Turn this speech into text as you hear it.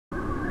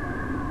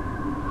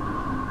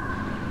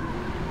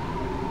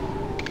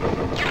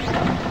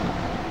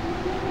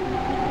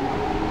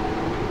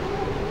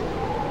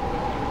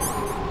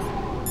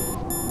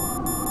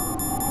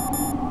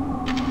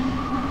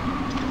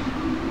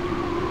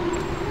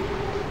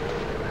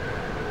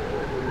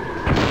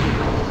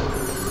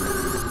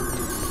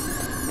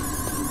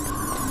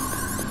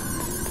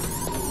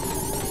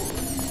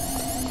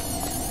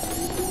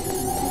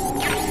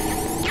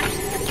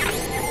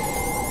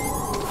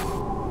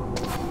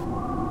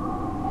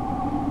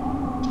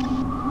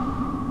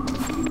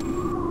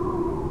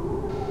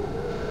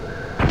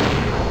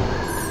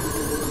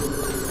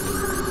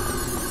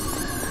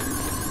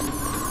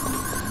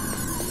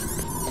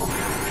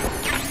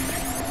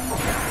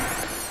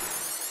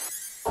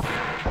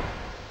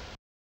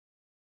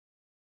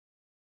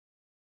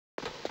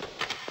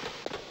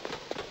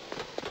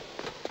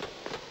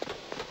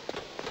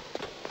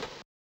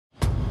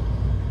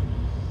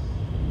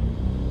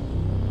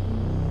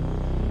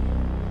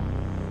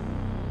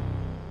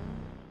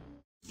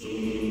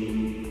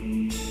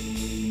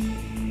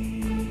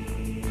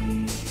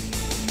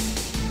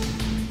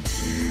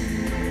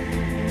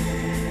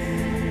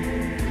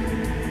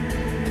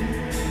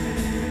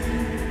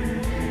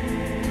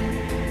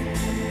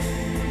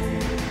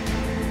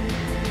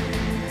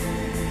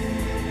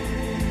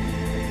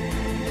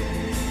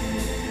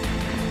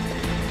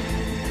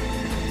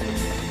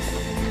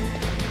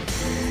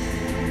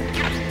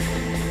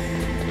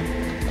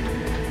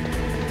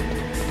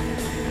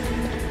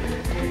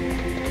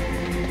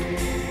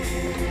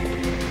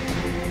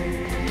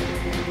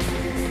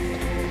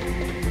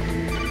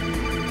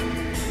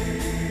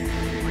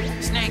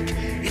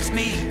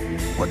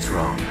What's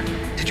wrong?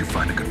 Did you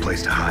find a good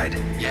place to hide?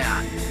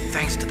 Yeah,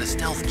 thanks to the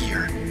stealth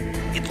gear.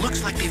 It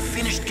looks like they've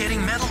finished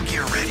getting Metal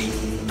Gear ready.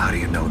 How do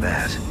you know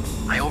that?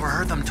 I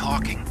overheard them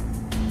talking.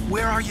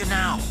 Where are you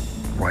now?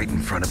 Right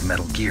in front of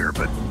Metal Gear,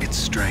 but it's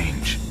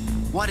strange.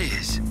 What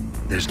is?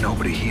 There's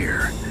nobody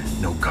here.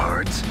 No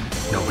guards,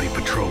 nobody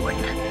patrolling.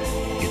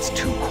 It's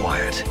too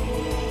quiet.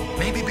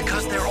 Maybe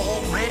because they're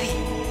all ready.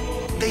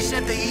 They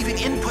said they even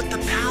input the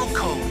PAL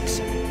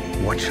codes.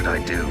 What should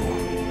I do?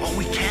 What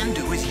we can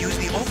do is use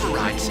the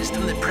override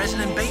system that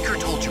President Baker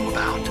told you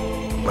about.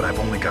 But I've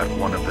only got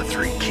one of the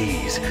 3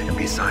 keys, and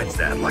besides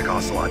that, like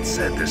Ocelot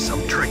said, there's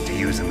some trick to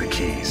using the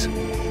keys.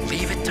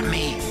 Leave it to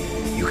me.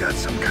 You got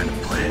some kind of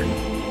plan?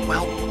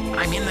 Well,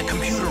 I'm in the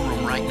computer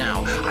room right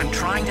now. I'm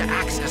trying to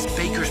access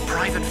Baker's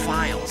private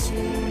files.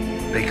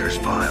 Baker's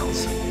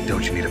files?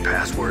 Don't you need a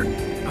password?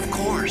 Of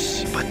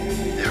course, but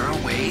there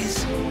are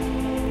ways.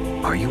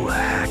 Are you a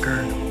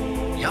hacker?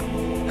 Yep,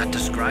 that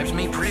describes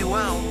me pretty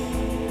well.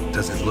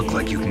 Does it look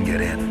like you can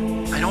get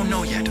in? I don't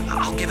know yet.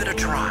 I'll give it a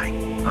try.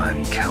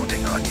 I'm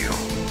counting on you.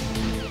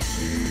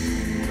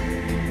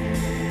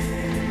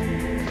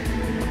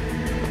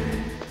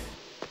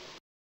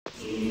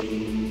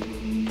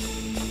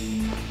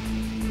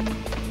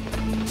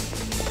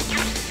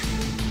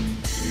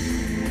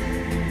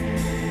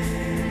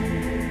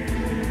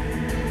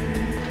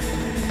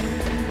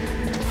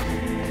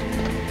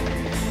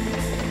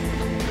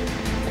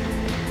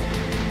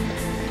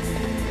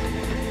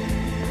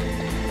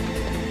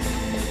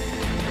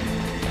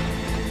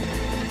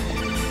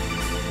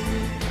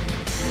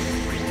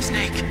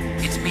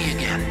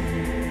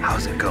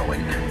 How's it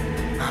going?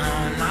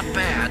 Not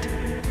bad.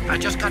 I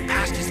just got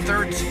past his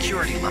 3rd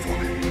security level.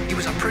 He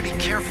was a pretty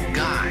careful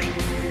guy.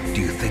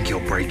 Do you think you'll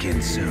break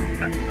in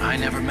soon? I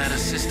never met a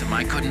system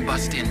I couldn't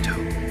bust into.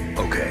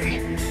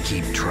 Okay,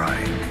 keep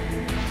trying.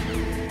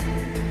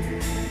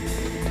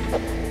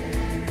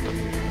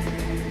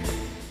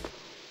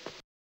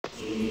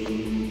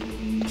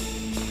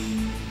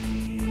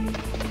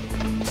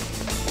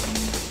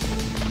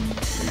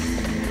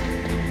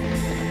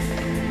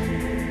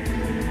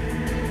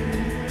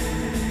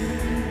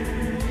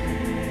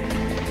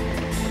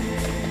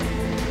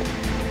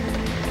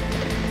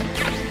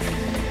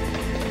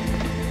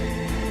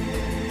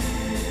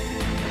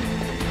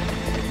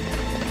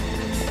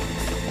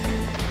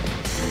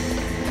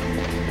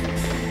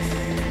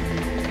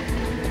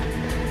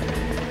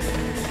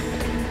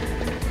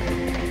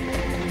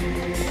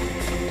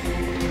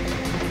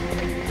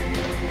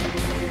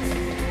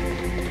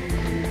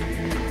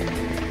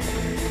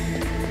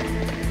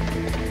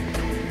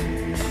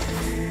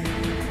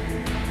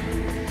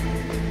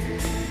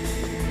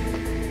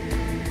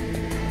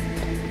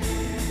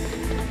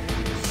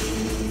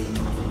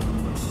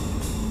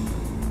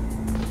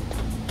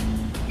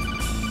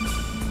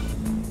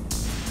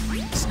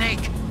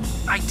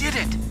 I did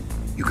it!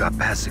 You got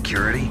past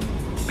security?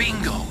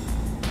 Bingo!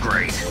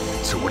 Great.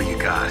 So what do you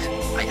got?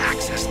 I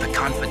accessed the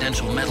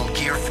confidential Metal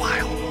Gear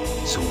file.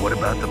 So what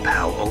about the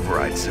PAL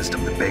override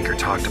system that Baker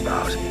talked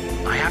about?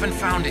 I haven't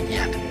found it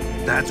yet.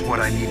 That's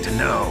what I need to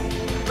know.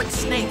 But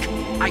Snake,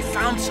 I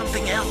found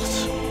something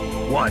else.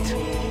 What?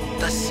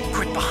 The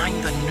secret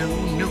behind the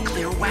new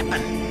nuclear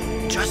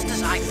weapon. Just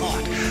as I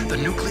thought, the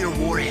nuclear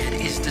warhead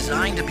is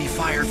designed to be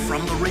fired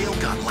from the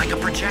railgun like a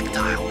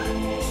projectile.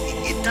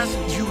 It It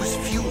doesn't use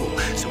fuel,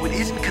 so it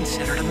isn't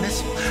considered a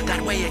missile.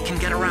 That way it can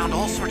get around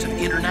all sorts of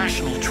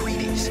international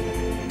treaties.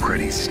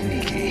 Pretty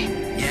sneaky.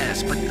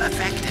 Yes, but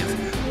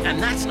effective. And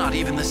that's not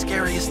even the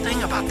scariest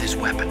thing about this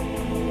weapon.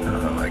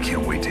 Oh, I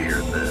can't wait to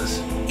hear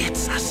this.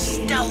 It's a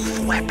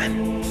stealth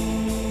weapon.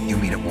 You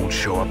mean it won't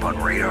show up on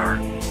radar?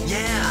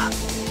 Yeah.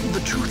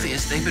 The truth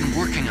is, they've been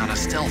working on a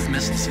stealth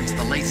missile since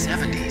the late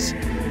 70s.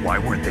 Why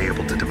weren't they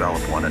able to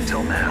develop one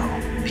until now?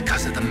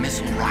 Because of the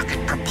missile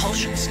rocket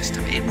propulsion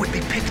system, it would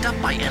be picked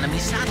up by enemy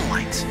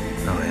satellites.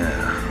 Oh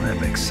yeah, that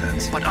makes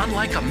sense. But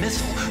unlike a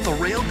missile, the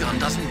railgun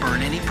doesn't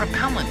burn any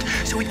propellant,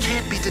 so it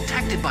can't be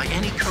detected by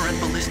any current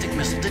ballistic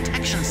missile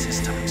detection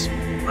systems.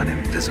 An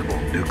invisible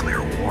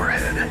nuclear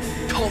warhead.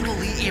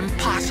 Totally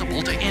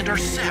impossible to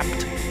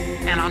intercept.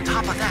 And on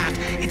top of that,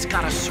 it's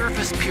got a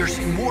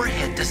surface-piercing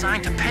warhead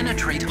designed to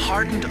penetrate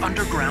hardened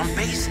underground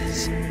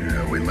bases.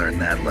 Yeah, we learned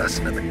that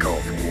lesson in the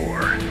Gulf War.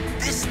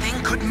 This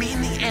thing could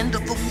mean the end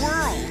of the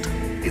world.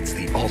 It's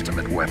the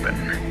ultimate weapon.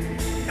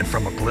 And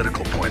from a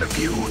political point of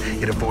view,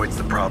 it avoids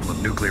the problem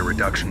of nuclear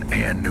reduction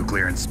and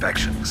nuclear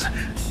inspections.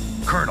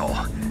 Colonel,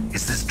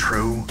 is this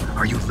true?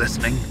 Are you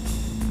listening?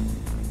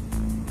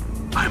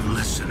 I'm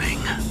listening.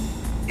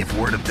 If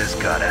word of this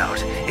got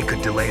out, it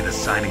could delay the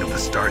signing of the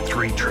START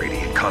 3 treaty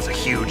and cause a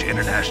huge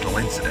international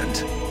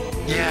incident.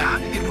 Yeah,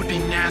 it would be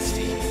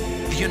nasty.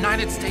 The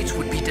United States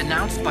would be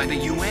denounced by the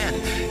UN.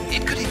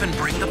 It could even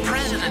bring the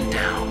president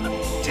down.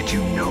 Did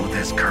you know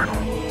this, Colonel?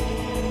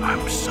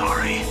 I'm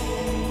sorry.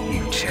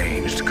 You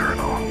changed,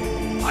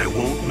 Colonel. I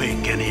won't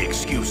make any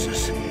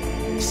excuses.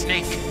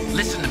 Snake,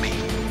 listen to me.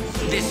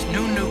 This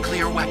new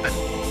nuclear weapon,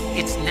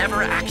 it's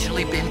never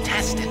actually been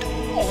tested,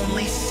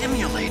 only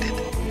simulated.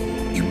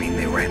 You mean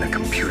they ran a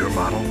computer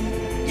model?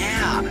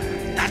 Yeah,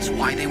 that's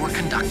why they were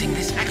conducting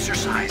this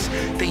exercise.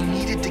 They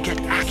needed to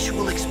get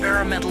actual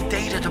experimental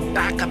data to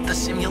back up the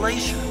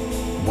simulation.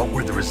 What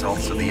were the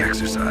results of the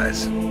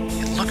exercise?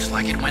 It looks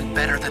like it went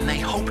better than they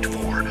hoped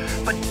for,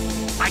 but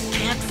I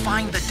can't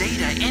find the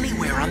data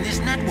anywhere on this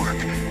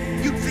network.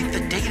 You'd think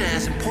the data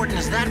as important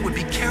as that would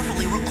be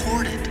carefully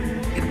recorded.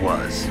 It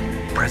was.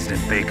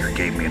 President Baker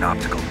gave me an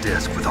optical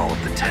disc with all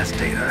of the test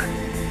data.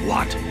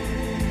 What?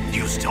 Do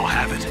you still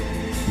have it?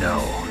 No,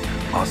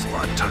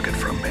 Ocelot took it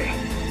from me.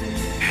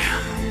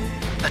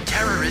 The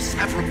terrorists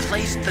have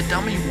replaced the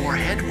dummy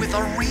warhead with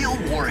a real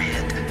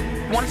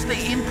warhead. Once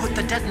they input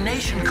the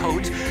detonation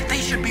codes, they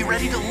should be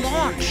ready to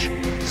launch.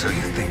 So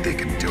you think they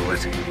can do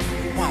it?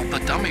 Well, the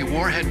dummy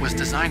warhead was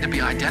designed to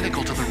be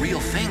identical to the real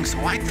thing, so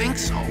I think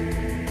so.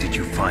 Did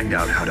you find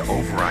out how to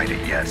override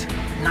it yet?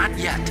 Not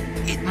yet.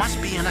 It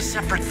must be in a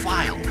separate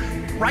file.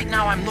 Right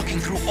now I'm looking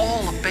through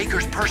all of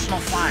Baker's personal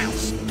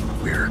files.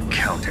 We're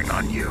counting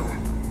on you.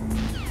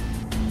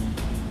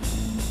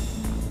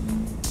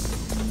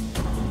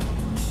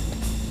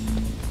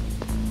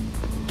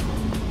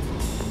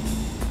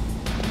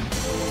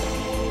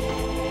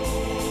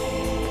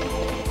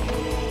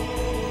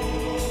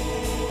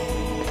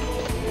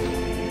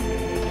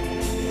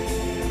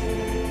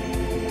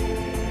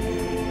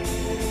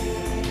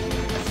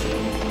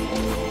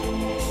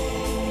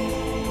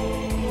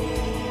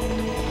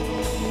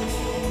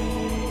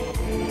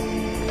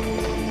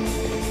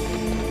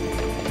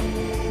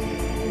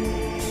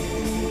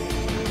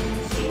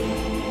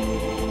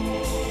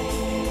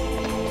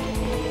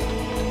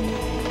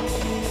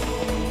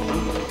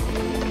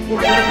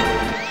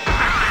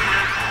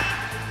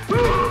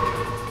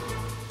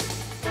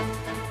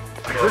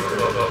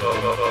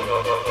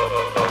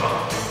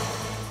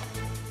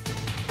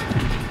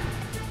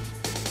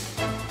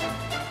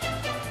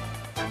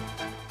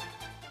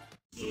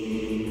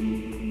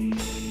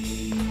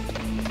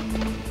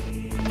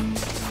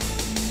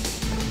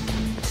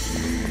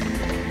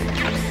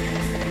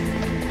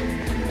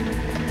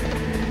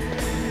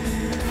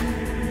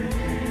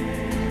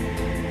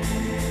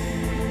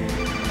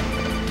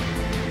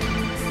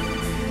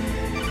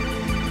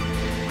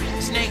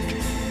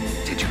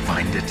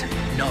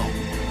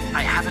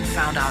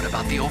 Found out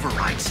about the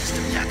override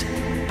system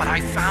yet, but I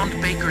found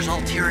Baker's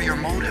ulterior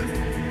motive.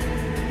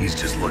 He's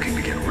just looking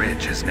to get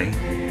rich, isn't he?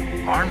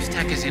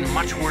 Armstech is in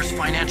much worse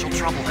financial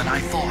trouble than I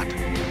thought.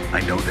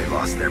 I know they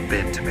lost their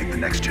bid to make the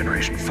next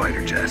generation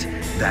fighter jet.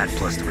 That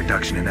plus the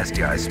reduction in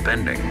SDI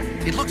spending.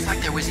 It looks like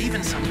there was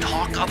even some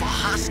talk of a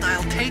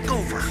hostile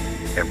takeover.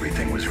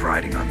 Everything was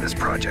riding on this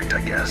project,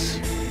 I guess.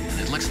 And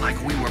it looks like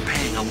we were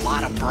paying a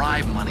lot of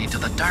bribe money to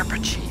the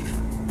DARPA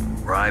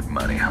chief. Bribe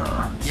money,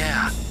 huh?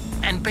 Yeah.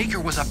 And Baker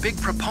was a big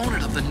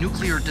proponent of the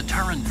nuclear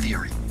deterrent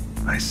theory.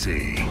 I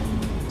see.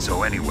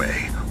 So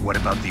anyway, what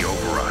about the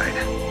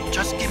override?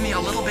 Just give me a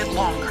little bit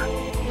longer.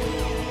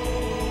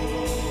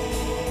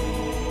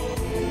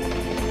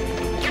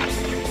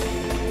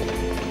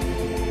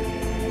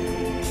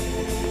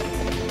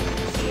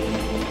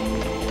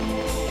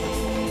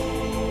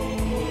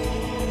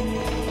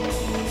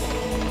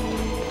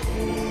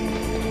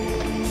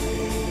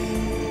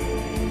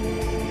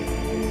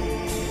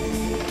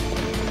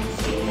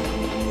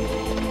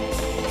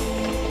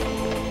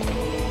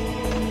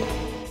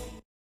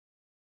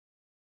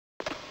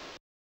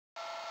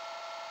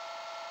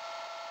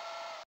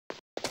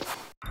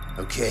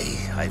 Okay,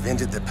 I've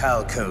entered the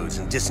PAL codes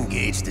and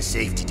disengaged the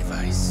safety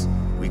device.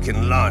 We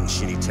can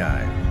launch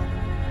anytime.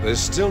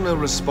 There's still no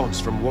response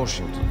from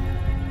Washington.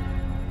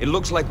 It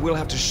looks like we'll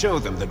have to show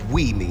them that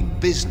we mean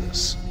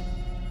business.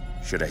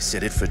 Should I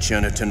set it for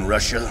Cherniton,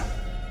 Russia?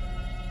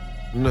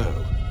 No,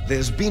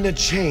 there's been a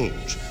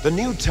change. The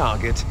new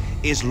target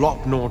is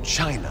Locknor,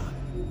 China.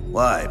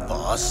 Why,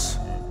 boss?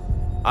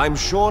 I'm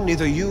sure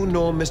neither you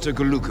nor Mr.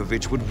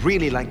 Golukovich would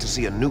really like to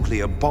see a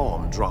nuclear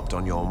bomb dropped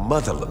on your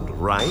motherland,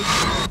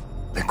 right?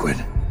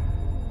 Liquid.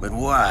 But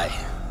why?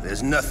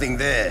 There's nothing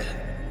there.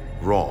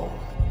 Wrong.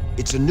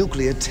 It's a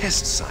nuclear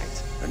test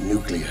site. A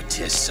nuclear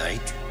test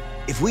site?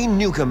 If we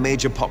nuke a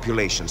major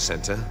population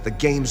center, the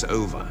game's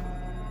over.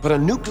 But a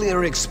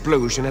nuclear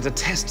explosion at a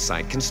test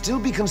site can still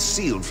be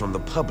concealed from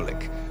the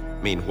public.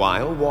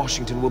 Meanwhile,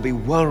 Washington will be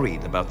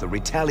worried about the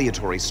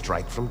retaliatory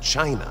strike from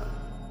China.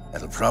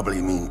 That'll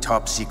probably mean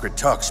top-secret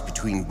talks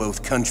between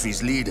both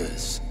countries'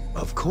 leaders.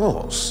 Of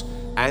course.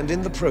 And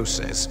in the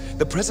process,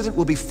 the President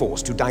will be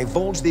forced to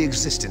divulge the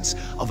existence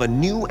of a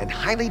new and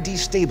highly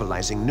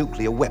destabilizing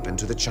nuclear weapon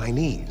to the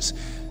Chinese.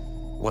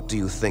 What do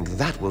you think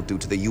that will do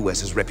to the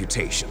US's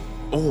reputation?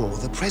 Or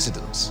the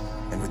President's?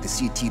 And with the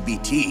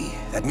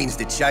CTBT, that means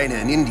that China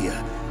and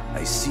India...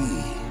 I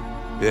see.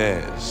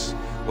 Yes.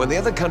 When the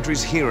other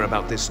countries hear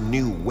about this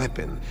new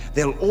weapon,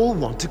 they'll all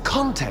want to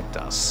contact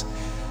us.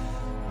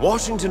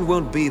 Washington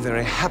won't be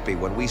very happy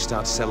when we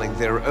start selling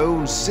their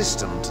own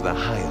system to the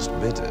highest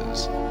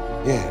bidders.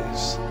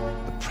 Yes,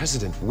 the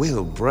President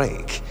will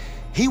break.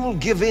 He will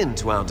give in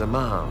to our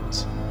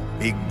demands.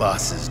 Big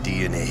Boss's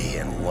DNA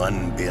and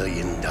 $1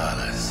 billion.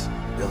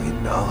 $1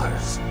 billion?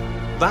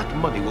 That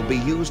money will be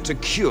used to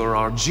cure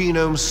our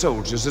genome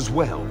soldiers as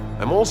well.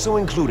 I'm also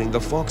including the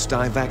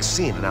Foxdie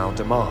vaccine in our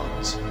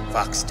demands.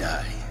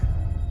 Foxdie.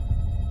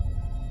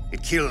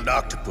 It killed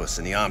Octopus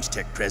and the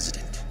Armstech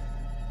president.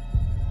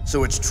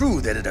 So it's true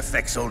that it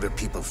affects older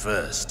people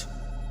first.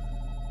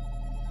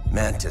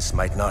 Mantis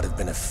might not have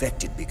been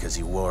affected because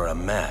he wore a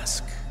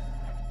mask.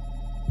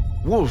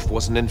 Wolf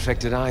wasn't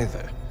infected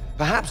either.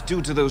 Perhaps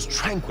due to those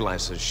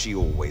tranquilizers she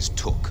always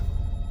took.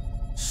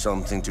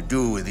 Something to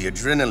do with the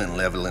adrenaline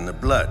level in the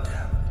blood.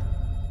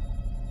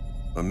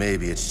 Or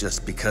maybe it's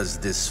just because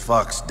this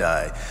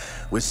Foxdie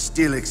was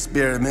still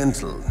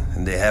experimental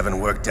and they haven't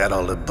worked out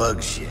all the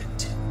bugs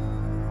yet.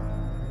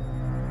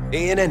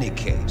 In any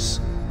case,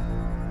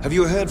 have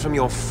you heard from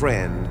your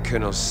friend,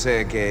 Colonel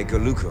Sergei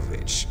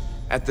Golukovich,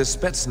 at the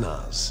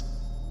Spetsnaz?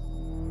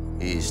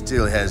 He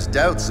still has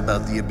doubts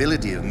about the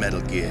ability of Metal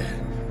Gear.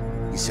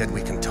 He said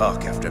we can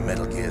talk after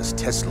Metal Gear's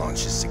test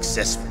launch is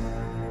successful.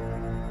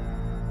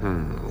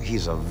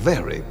 He's a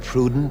very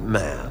prudent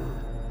man.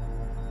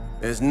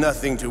 There's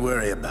nothing to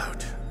worry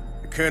about.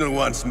 The Colonel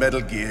wants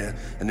Metal Gear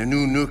and a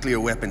new nuclear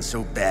weapon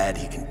so bad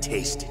he can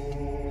taste it.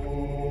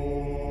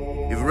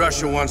 If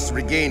Russia wants to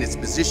regain its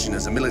position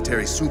as a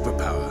military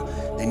superpower,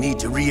 they need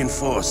to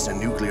reinforce their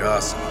nuclear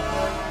arsenal.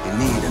 They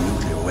need a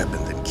nuclear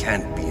weapon that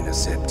can't be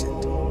intercepted.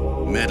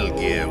 Metal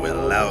Gear will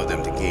allow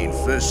them to gain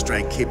first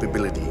strike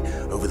capability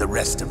over the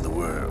rest of the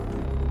world.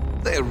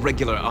 Their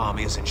regular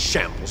army is in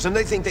shambles, and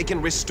they think they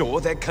can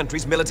restore their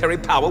country's military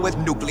power with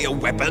nuclear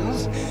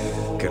weapons?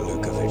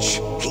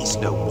 Golukovich, he's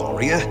no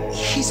warrior.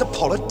 He's a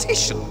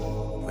politician.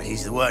 But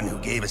he's the one who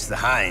gave us the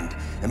Hind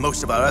and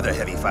most of our other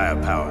heavy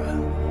firepower.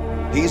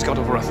 He's got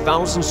over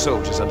 1,000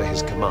 soldiers under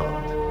his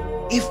command.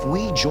 If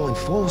we join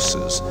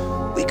forces,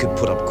 we could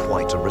put up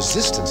quite a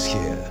resistance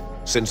here.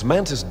 Since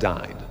Mantis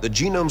died, the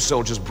genome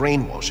soldiers'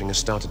 brainwashing has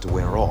started to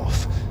wear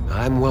off.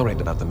 I'm worried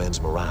about the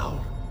men's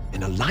morale.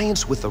 An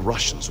alliance with the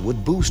Russians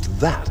would boost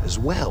that as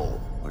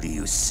well. What are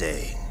you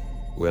saying?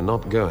 We're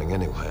not going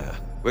anywhere.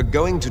 We're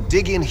going to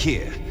dig in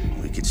here.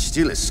 We could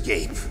still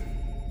escape.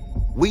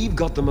 We've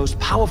got the most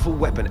powerful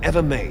weapon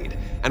ever made,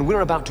 and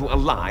we're about to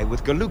ally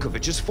with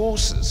Golukovich's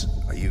forces.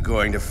 Are you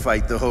going to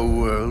fight the whole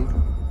world?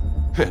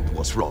 And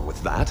what's wrong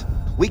with that?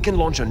 We can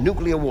launch a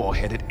nuclear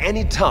warhead at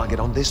any target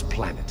on this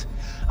planet.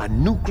 A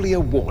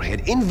nuclear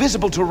warhead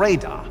invisible to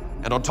radar.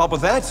 And on top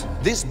of that,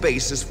 this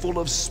base is full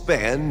of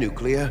spare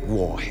nuclear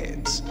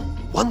warheads.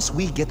 Once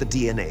we get the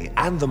DNA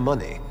and the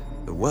money,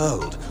 the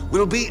world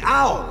will be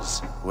ours!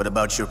 What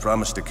about your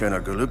promise to Colonel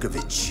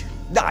Golukovich?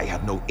 I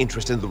have no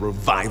interest in the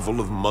revival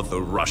of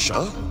Mother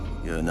Russia.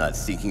 You're not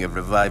thinking of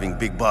reviving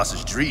Big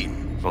Boss's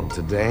dream. From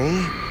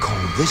today, call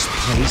this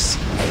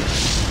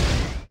place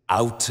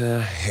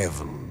Outer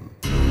Heaven.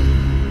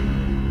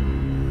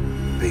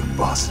 Big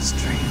Boss's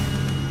dream.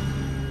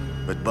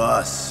 But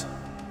boss,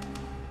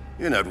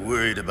 you're not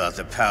worried about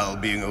the PAL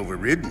being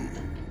overridden.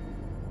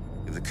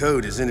 If the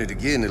code is in it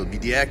again, it'll be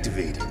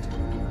deactivated.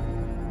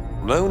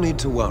 No need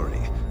to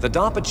worry. The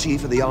DARPA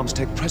chief and the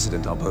Armstech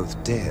president are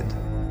both dead.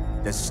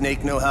 Does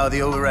Snake know how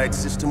the override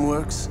system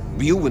works?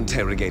 You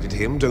interrogated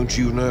him, don't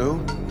you know?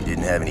 He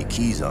didn't have any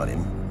keys on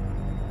him.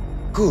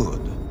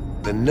 Good.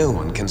 Then no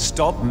one can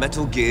stop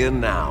Metal Gear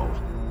now.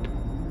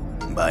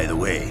 By the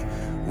way,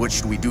 what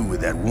should we do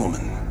with that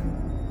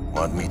woman?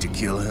 Want me to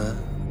kill her?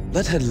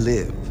 Let her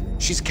live.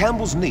 She's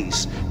Campbell's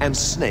niece, and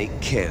Snake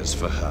cares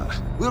for her.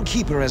 We'll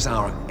keep her as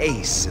our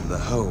ace in the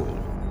hole.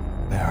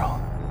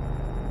 Meryl.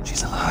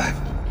 She's alive.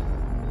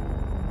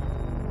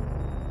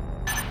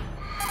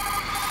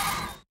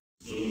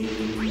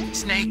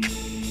 Snake,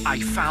 I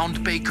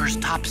found Baker's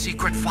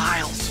top-secret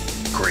files.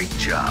 Great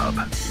job.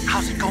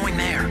 How's it going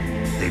there?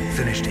 They've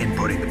finished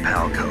inputting the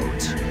PAL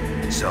codes.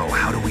 So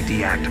how do we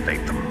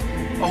deactivate them?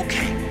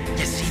 Okay,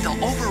 you see the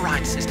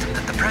override system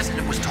that the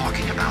President was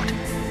talking about?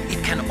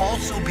 It can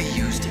also be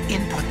used to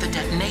input the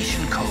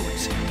detonation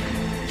codes.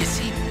 You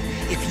see,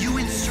 if you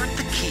insert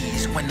the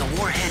keys when the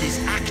warhead is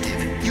active,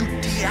 you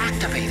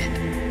deactivate it.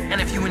 And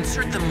if you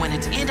insert them when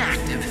it's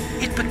inactive,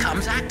 it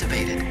becomes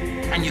activated.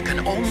 And you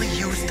can only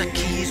use the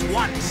keys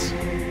once.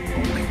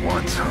 Only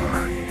once,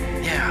 huh?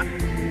 Yeah,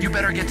 you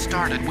better get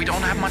started. We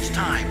don't have much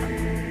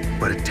time.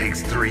 But it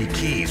takes 3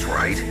 keys,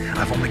 right?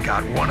 I've only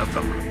got 1 of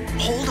them.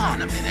 Hold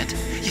on a minute.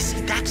 You see,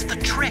 that's the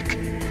trick.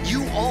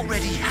 You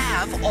already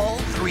have all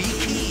 3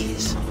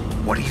 keys.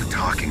 What are you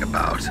talking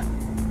about?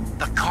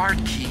 The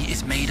card key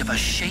is made of a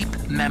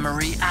shape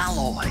memory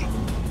alloy.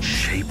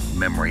 Shape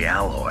memory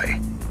alloy?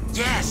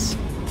 Yes.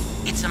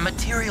 It's a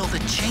material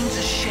that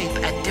changes shape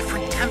at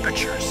different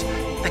temperatures.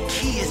 The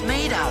key is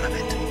made out of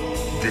it.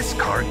 This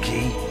card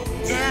key?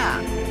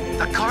 Yeah.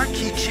 The card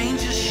key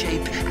changes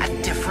shape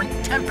at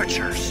different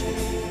temperatures.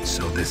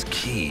 So this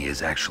key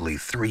is actually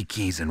 3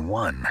 keys in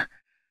 1.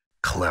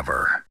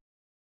 Clever.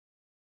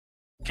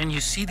 Can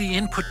you see the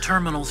input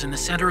terminals in the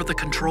center of the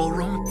control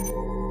room?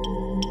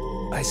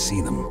 I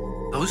see them.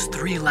 Those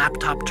 3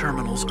 laptop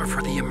terminals are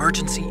for the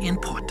emergency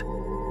input.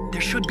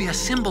 There should be a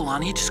symbol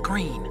on each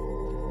screen.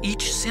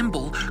 Each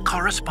symbol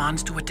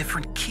corresponds to a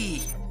different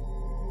key.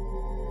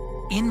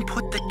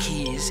 Input the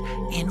keys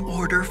in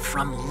order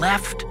from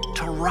left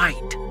to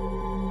right.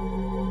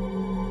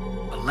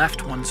 The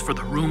left one's for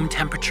the room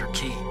temperature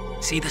key.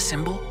 See the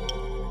symbol?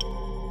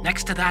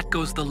 Next to that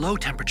goes the low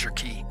temperature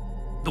key.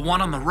 The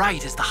one on the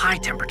right is the high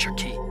temperature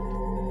key.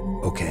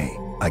 Okay,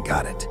 I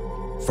got it.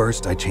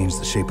 First, I change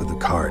the shape of the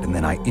card, and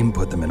then I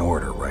input them in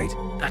order, right?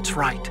 That's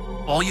right.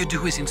 All you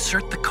do is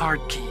insert the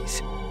card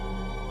keys.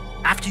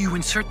 After you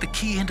insert the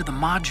key into the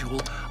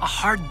module, a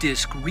hard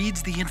disk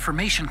reads the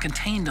information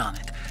contained on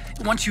it.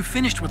 Once you've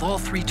finished with all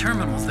 3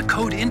 terminals, the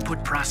code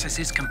input process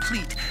is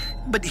complete.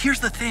 But here's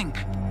the thing.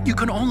 You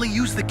can only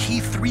use the key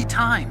 3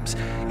 times.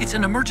 It's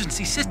an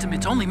emergency system.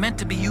 It's only meant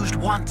to be used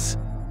once.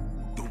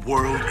 The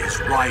world is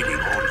riding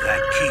on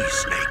that key,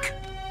 Snake.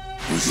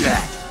 Who's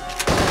that?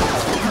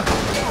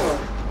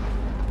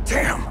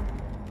 Damn!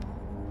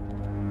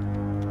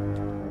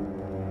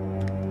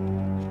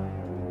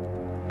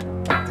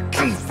 The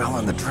key fell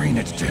in the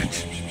drainage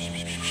ditch.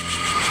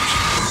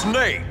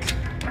 Snake!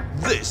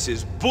 This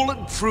is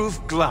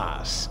bulletproof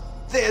glass.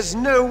 There's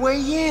no way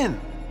in.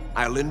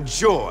 I'll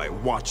enjoy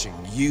watching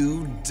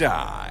you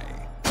die.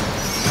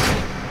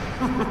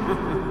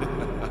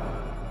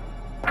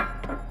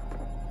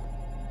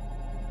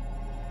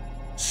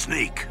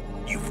 Snake,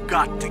 you've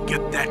got to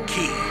get that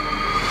key.